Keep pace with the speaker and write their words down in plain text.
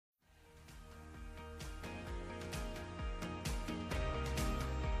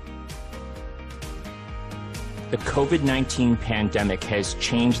The COVID-19 pandemic has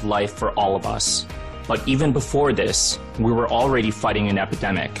changed life for all of us. But even before this, we were already fighting an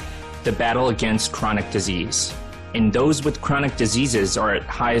epidemic, the battle against chronic disease. And those with chronic diseases are at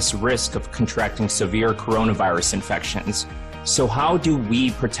highest risk of contracting severe coronavirus infections. So how do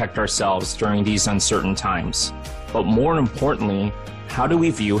we protect ourselves during these uncertain times? But more importantly, how do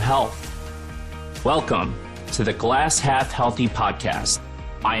we view health? Welcome to the Glass Half Healthy podcast.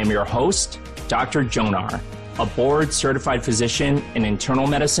 I am your host, Dr. Jonar, a board-certified physician in internal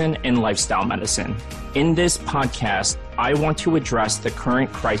medicine and lifestyle medicine. In this podcast, I want to address the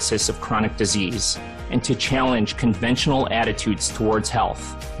current crisis of chronic disease and to challenge conventional attitudes towards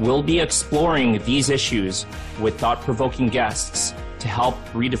health. We'll be exploring these issues with thought-provoking guests to help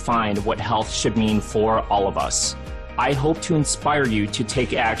redefine what health should mean for all of us. I hope to inspire you to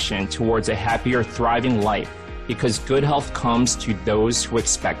take action towards a happier, thriving life because good health comes to those who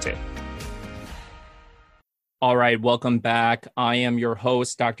expect it. All right, welcome back. I am your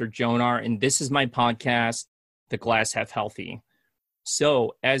host, Dr. Jonar, and this is my podcast, The Glass Half Healthy.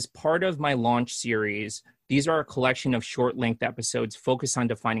 So, as part of my launch series, these are a collection of short-length episodes focused on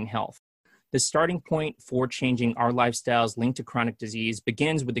defining health. The starting point for changing our lifestyles linked to chronic disease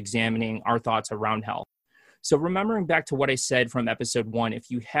begins with examining our thoughts around health. So, remembering back to what I said from episode 1,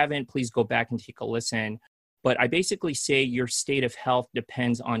 if you haven't, please go back and take a listen. But I basically say your state of health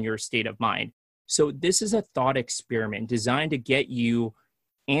depends on your state of mind. So, this is a thought experiment designed to get you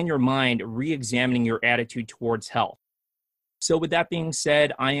and your mind re-examining your attitude towards health. So with that being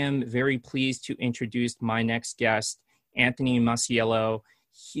said, I am very pleased to introduce my next guest, Anthony Masiello.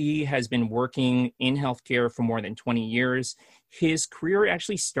 He has been working in healthcare for more than 20 years. His career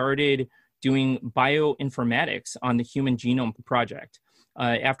actually started doing bioinformatics on the Human Genome Project.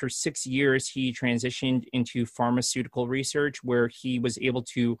 After 6 years, he transitioned into pharmaceutical research, where he was able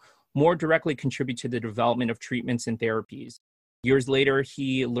to more directly contribute to the development of treatments and therapies. Years later,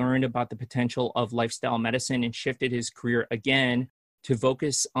 he learned about the potential of lifestyle medicine and shifted his career again to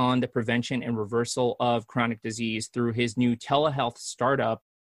focus on the prevention and reversal of chronic disease through his new telehealth startup,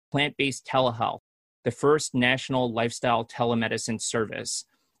 Plant-Based Telehealth, the first national lifestyle telemedicine service.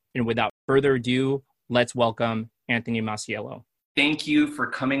 And without further ado, let's welcome Anthony Masiello. Thank you for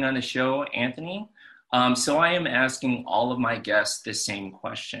coming on the show, Anthony. So I am asking all of my guests the same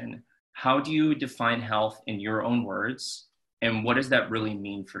question. How do you define health in your own words? And what does that really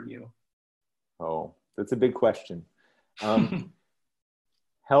mean for you? Oh, that's a big question.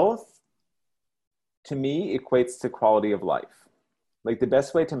 Health, to me, equates to quality of life. Like the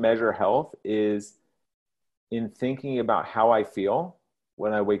best way to measure health is in thinking about how I feel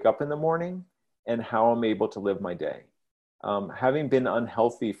when I wake up in the morning and how I'm able to live my day. Having been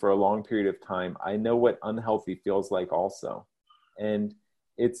unhealthy for a long period of time, I know what unhealthy feels like also. And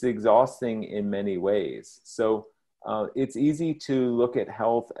it's exhausting in many ways. So it's easy to look at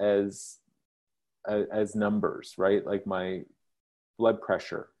health as numbers, right? Like my blood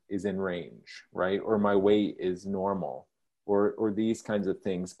pressure is in range, right? Or my weight is normal, or these kinds of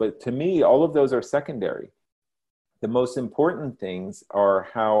things. But to me, all of those are secondary. The most important things are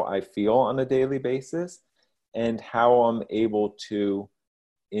how I feel on a daily basis and how I'm able to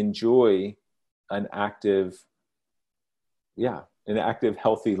enjoy an active,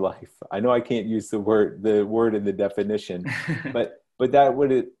 healthy life. I know I can't use the word in the definition, but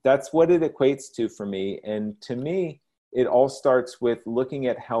that's what it equates to for me. And to me, it all starts with looking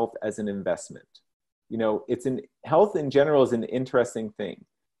at health as an investment. You know, health in general is an interesting thing.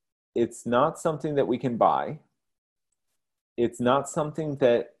 It's not something that we can buy. It's not something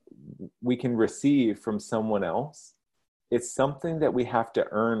that we can receive from someone else. It's something that we have to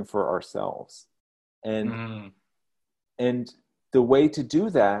earn for ourselves. And the way to do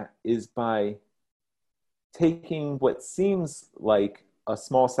that is by taking what seems like a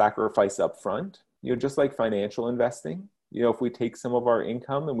small sacrifice up front, just like financial investing. If we take some of our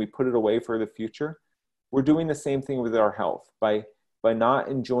income and we put it away for the future, we're doing the same thing with our health by not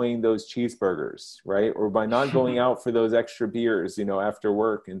enjoying those cheeseburgers, right? Or by not going out for those extra beers, after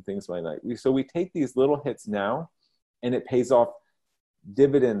work and things like that. So we take these little hits now and it pays off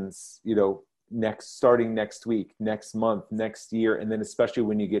dividends, starting next week, next month, next year, and then especially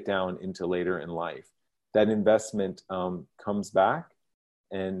when you get down into later in life, that investment comes back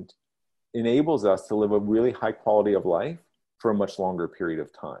and enables us to live a really high quality of life for a much longer period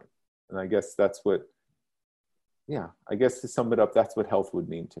of time. And I guess to sum it up, that's what health would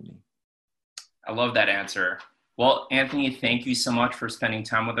mean to me. I love that answer. Well, Anthony, thank you so much for spending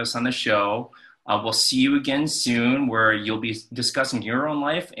time with us on the show. We'll see you again soon, where you'll be discussing your own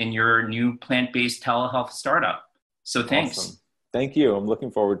life and your new plant-based telehealth startup. So thanks. Awesome. Thank you. I'm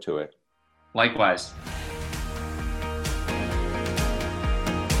looking forward to it. Likewise.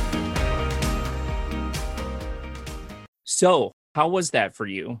 So, how was that for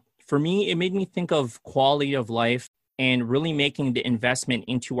you? For me, it made me think of quality of life and really making the investment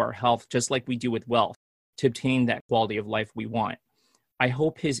into our health, just like we do with wealth, to obtain that quality of life we want. I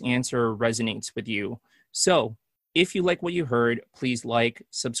hope his answer resonates with you. So, if you like what you heard, please like,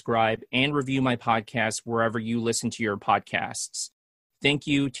 subscribe, and review my podcast wherever you listen to your podcasts. Thank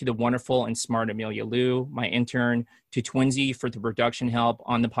you to the wonderful and smart Amelia Liu, my intern, to Twinsy for the production help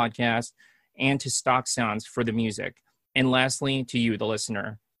on the podcast, and to Stock Sounds for the music. And lastly, to you, the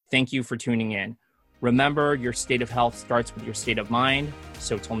listener, thank you for tuning in. Remember, your state of health starts with your state of mind.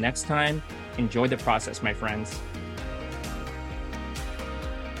 So till next time, enjoy the process, my friends.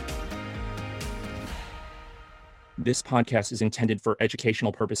 This podcast is intended for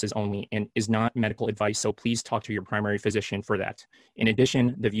educational purposes only and is not medical advice, so please talk to your primary physician for that. In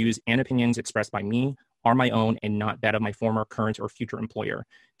addition, the views and opinions expressed by me are my own and not that of my former, current, or future employer.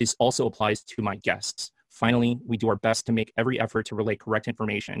 This also applies to my guests. Finally, we do our best to make every effort to relay correct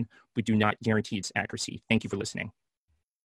information. We do not guarantee its accuracy. Thank you for listening.